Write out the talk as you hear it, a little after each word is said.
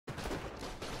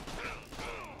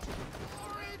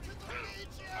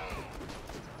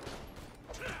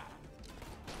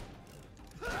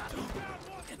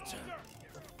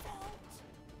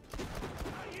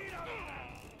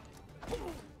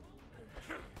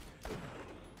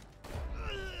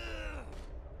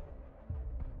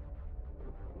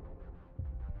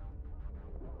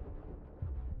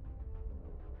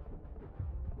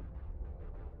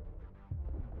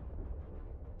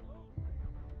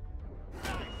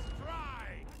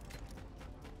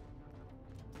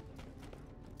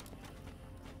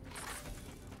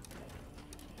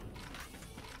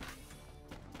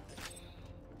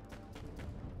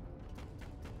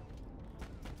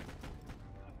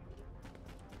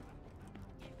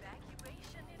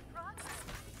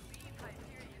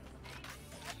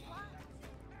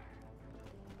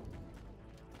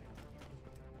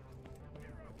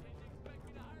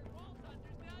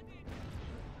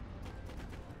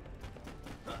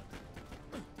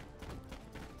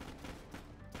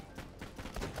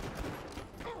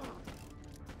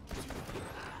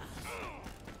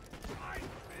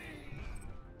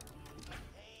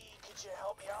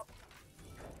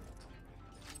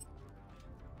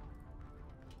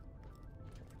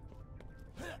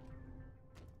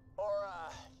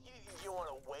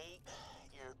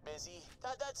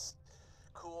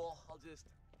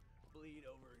bleed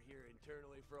over here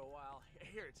internally for a while. I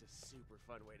hear it's a super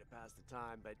fun way to pass the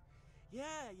time, but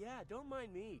yeah, don't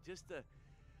mind me. Just the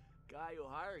guy who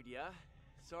hired ya.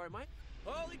 Sorry, Mike.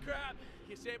 Holy crap!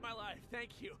 You saved my life.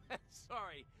 Thank you.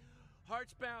 Sorry.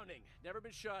 Heart's pounding. Never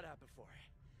been shot at before.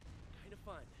 Kind of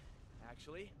fun,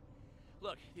 actually.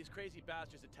 Look, these crazy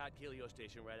bastards attacked Helio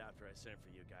Station right after I sent for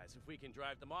you guys. If we can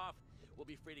drive them off, we'll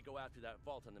be free to go after that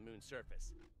vault on the moon's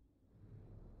surface.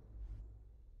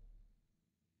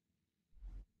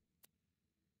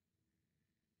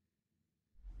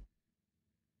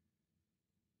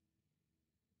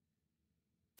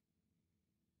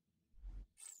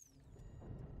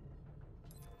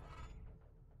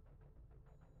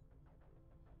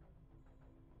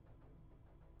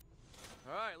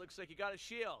 Alright, looks like you got a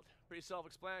shield. Pretty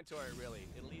self-explanatory, really.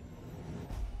 It'll lead...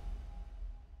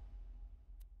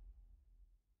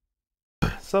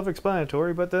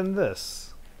 Self-explanatory, but then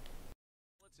this.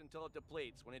 Until it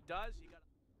depletes. When it does, you gotta...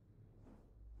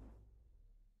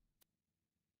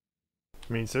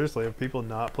 I mean, seriously, have people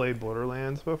not played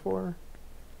Borderlands before?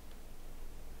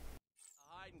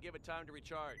 Hide and give it time to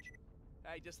recharge.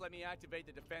 Hey, just let me activate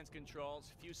the defense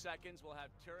controls. A few seconds, we'll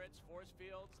have turrets, force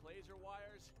fields, laser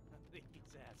wires.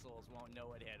 These assholes won't know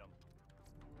what hit them.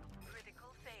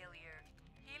 Critical failure.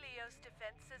 Helios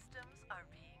defense systems are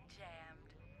being jammed.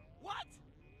 What?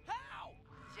 How?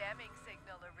 Jamming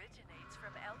signal originates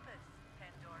from Elpis,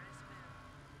 Pandora's moon.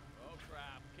 Oh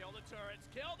crap. Kill the turrets!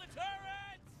 Kill the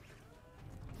turrets!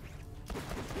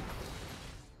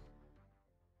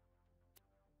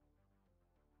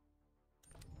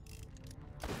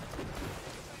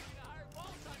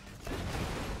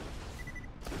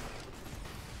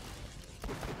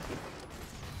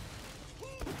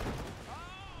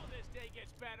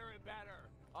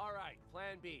 Alright,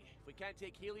 plan B. If we can't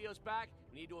take Helios back,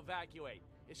 we need to evacuate.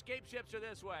 Escape ships are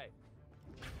this way.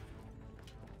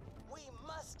 We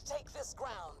must take this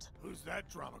ground. Who's that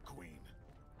drama queen?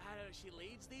 I don't know, she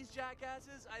leads these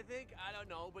jackasses, I think? I don't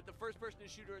know, but the first person to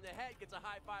shoot her in the head gets a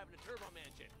high five in a turbo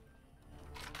mansion.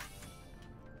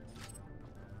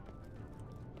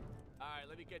 Alright,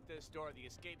 let me get this door. The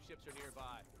escape ships are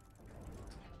nearby.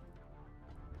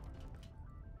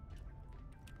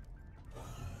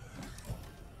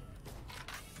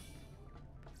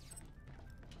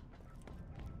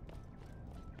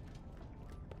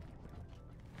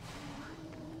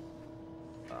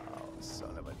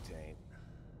 Son of a taint.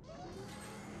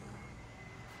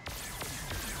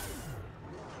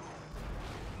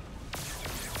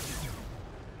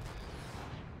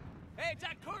 Hey, it's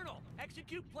that Colonel!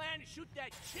 Execute plan to shoot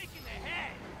that chick in the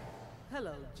head!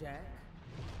 Hello, Jack.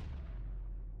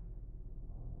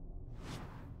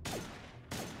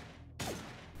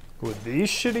 With these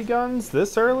shitty guns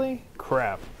this early?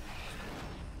 Crap.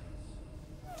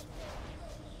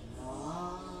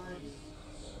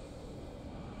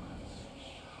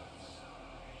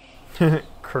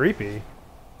 Creepy.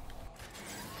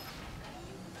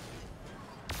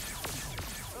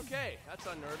 Okay, that's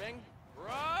unnerving.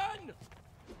 Run!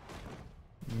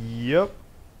 Yep.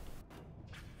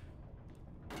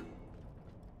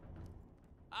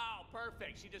 Oh,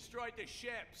 perfect. She destroyed the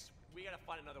ships. We gotta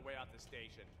find another way out the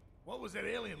station. What was that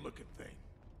alien-looking thing?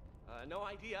 No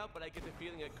idea, but I get the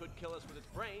feeling it could kill us with its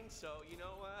brains, so, you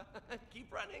know,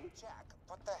 keep running. Jack,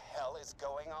 what the hell is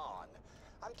going on?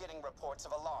 I'm getting reports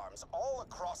of alarms all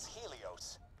across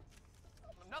Helios.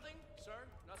 Nothing, sir.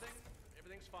 Nothing.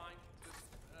 Everything's fine. Just,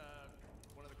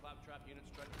 one of the claptrap units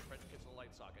tried to French kiss a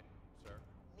light socket, sir.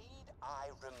 Need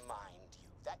I remind you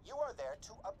that you are there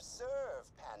to observe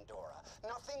Pandora,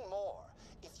 nothing more.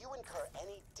 If you incur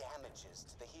any damages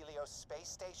to the Helios space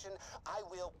station, I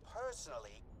will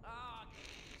personally... Ah,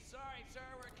 sorry, sir.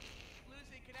 We're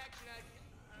losing connection.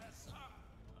 Sorry.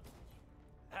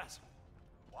 Asshole.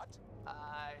 What?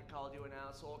 I called you an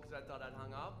asshole because I thought I'd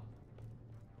hung up.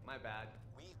 My bad.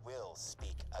 We will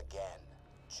speak again,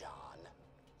 John.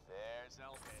 There's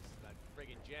Elpis. That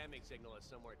friggin' jamming signal is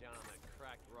somewhere down on that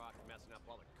cracked rock, messing up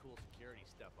all the cool security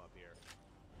stuff up here.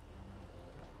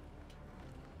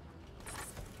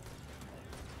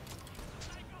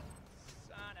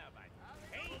 Son of a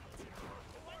hate!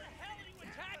 Why the hell are you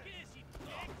attacking us, you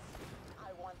dicks?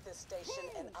 I want this station,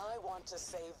 and I want to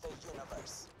save the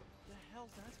universe. What the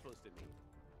hell's that supposed to mean?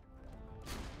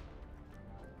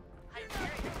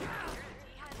 Hyperion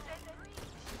security has been breached.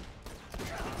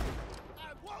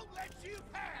 I won't let you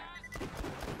pass!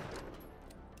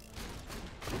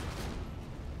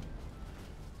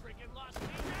 Freaking lost me,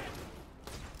 man!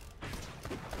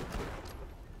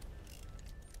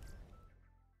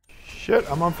 Shit,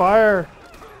 I'm on fire.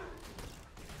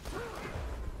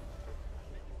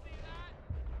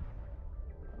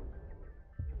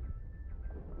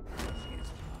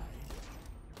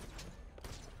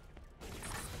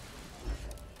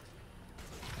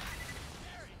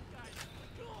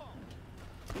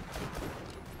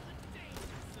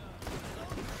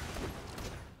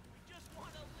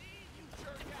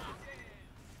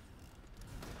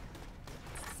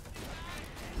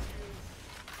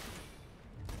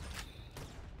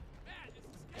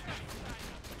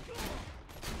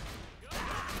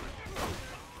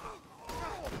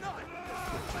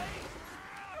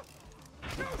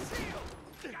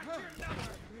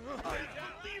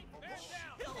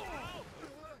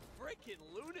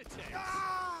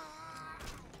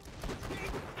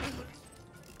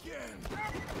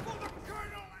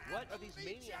 these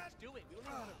maniacs doing? We don't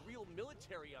even have a real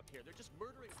military up here. They're just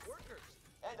murdering workers.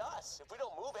 And us, if we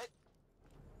don't move it.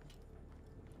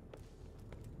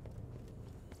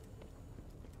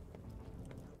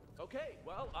 Okay,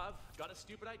 well, I've got a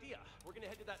stupid idea. We're gonna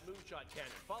head to that moonshot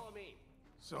cannon. Follow me.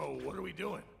 So, what are we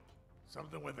doing?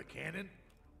 Something with a cannon?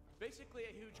 Basically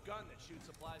a huge gun that shoots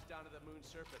supplies down to the moon's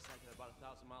surface like at about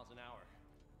 1,000 miles an hour.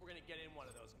 We're gonna get in one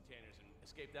of those containers and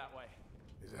escape that way.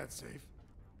 Is that safe?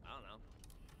 I don't know.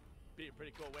 Be a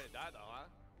pretty cool way to die, though, huh?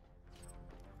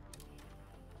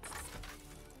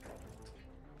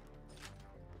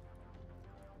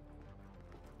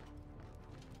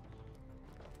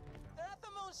 They're at the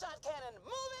moonshot cannon.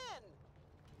 Move in!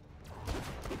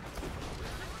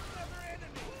 Another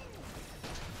enemy!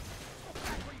 Go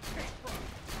back where you came from!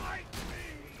 Fight me!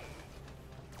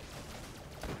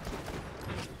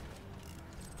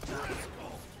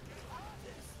 Driscoll!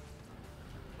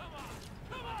 Come on!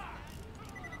 Come on!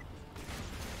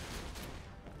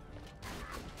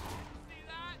 See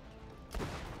that?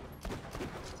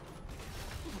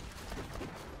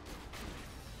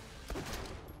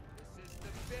 This is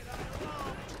the bit I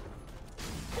love!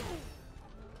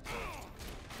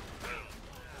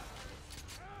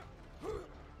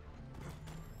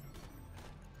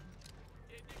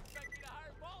 Didn't expect me to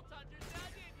hire vault hunters, now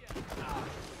did ya?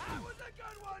 That was a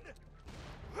good one!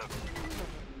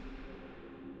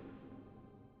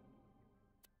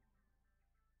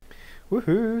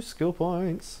 Woohoo! Skill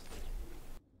points.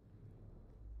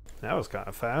 That was kind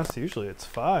of fast. Usually it's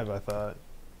 5, I thought.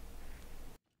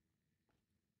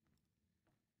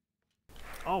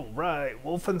 Alright,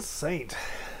 Wolf and Saint.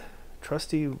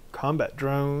 Trusty combat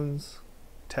drones.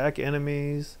 Attack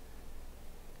enemies.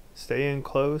 Stay in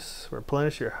close.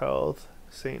 Replenish your health.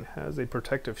 Saint has a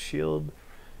protective shield,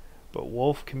 but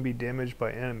Wolf can be damaged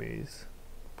by enemies.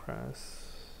 Press.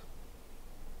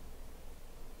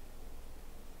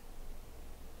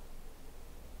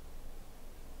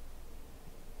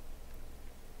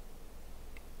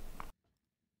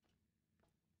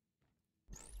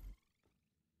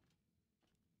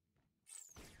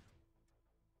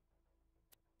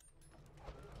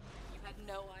 You had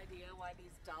no idea why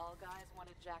these doll guys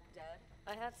wanted Jack dead?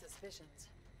 I had suspicions.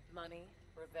 Money,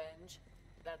 revenge.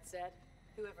 That said,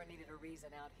 whoever needed a reason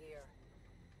out here.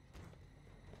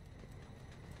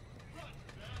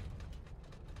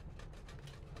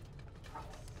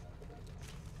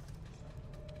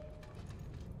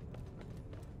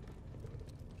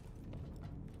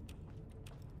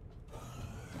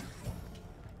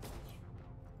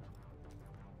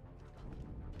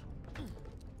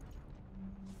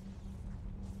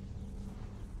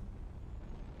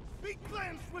 Be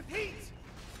cleansed with heat!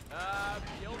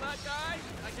 Kill that guy,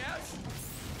 I guess?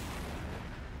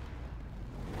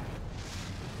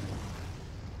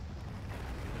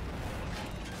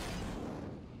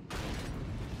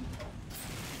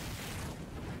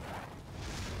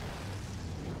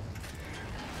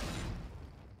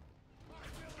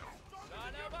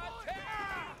 Son of a tear!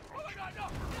 Oh my god, no!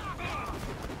 Son of a-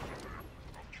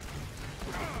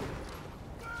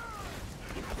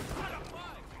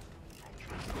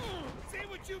 See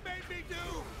what you made me do!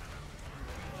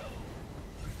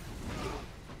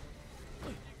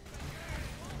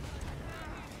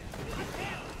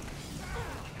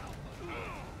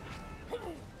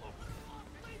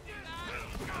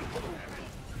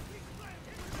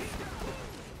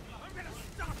 I'm gonna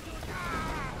stop you!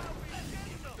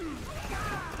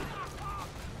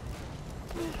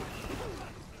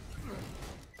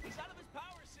 He's out of his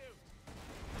power suit!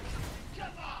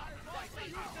 Come on!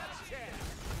 Use that chair!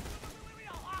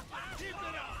 Keep it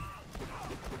up!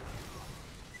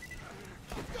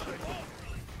 Good!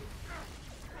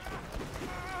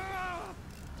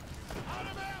 Out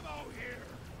of ammo here!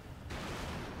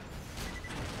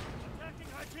 Attacking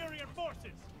Hyperion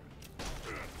forces!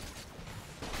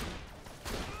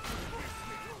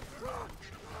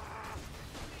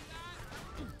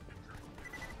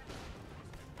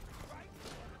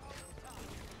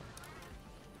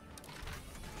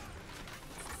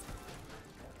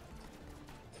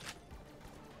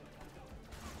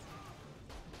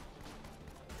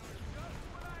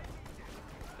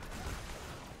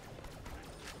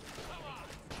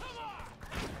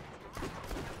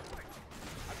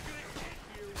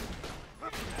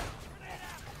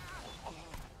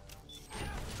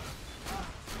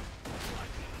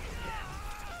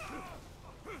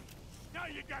 Now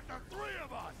you got the three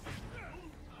of us!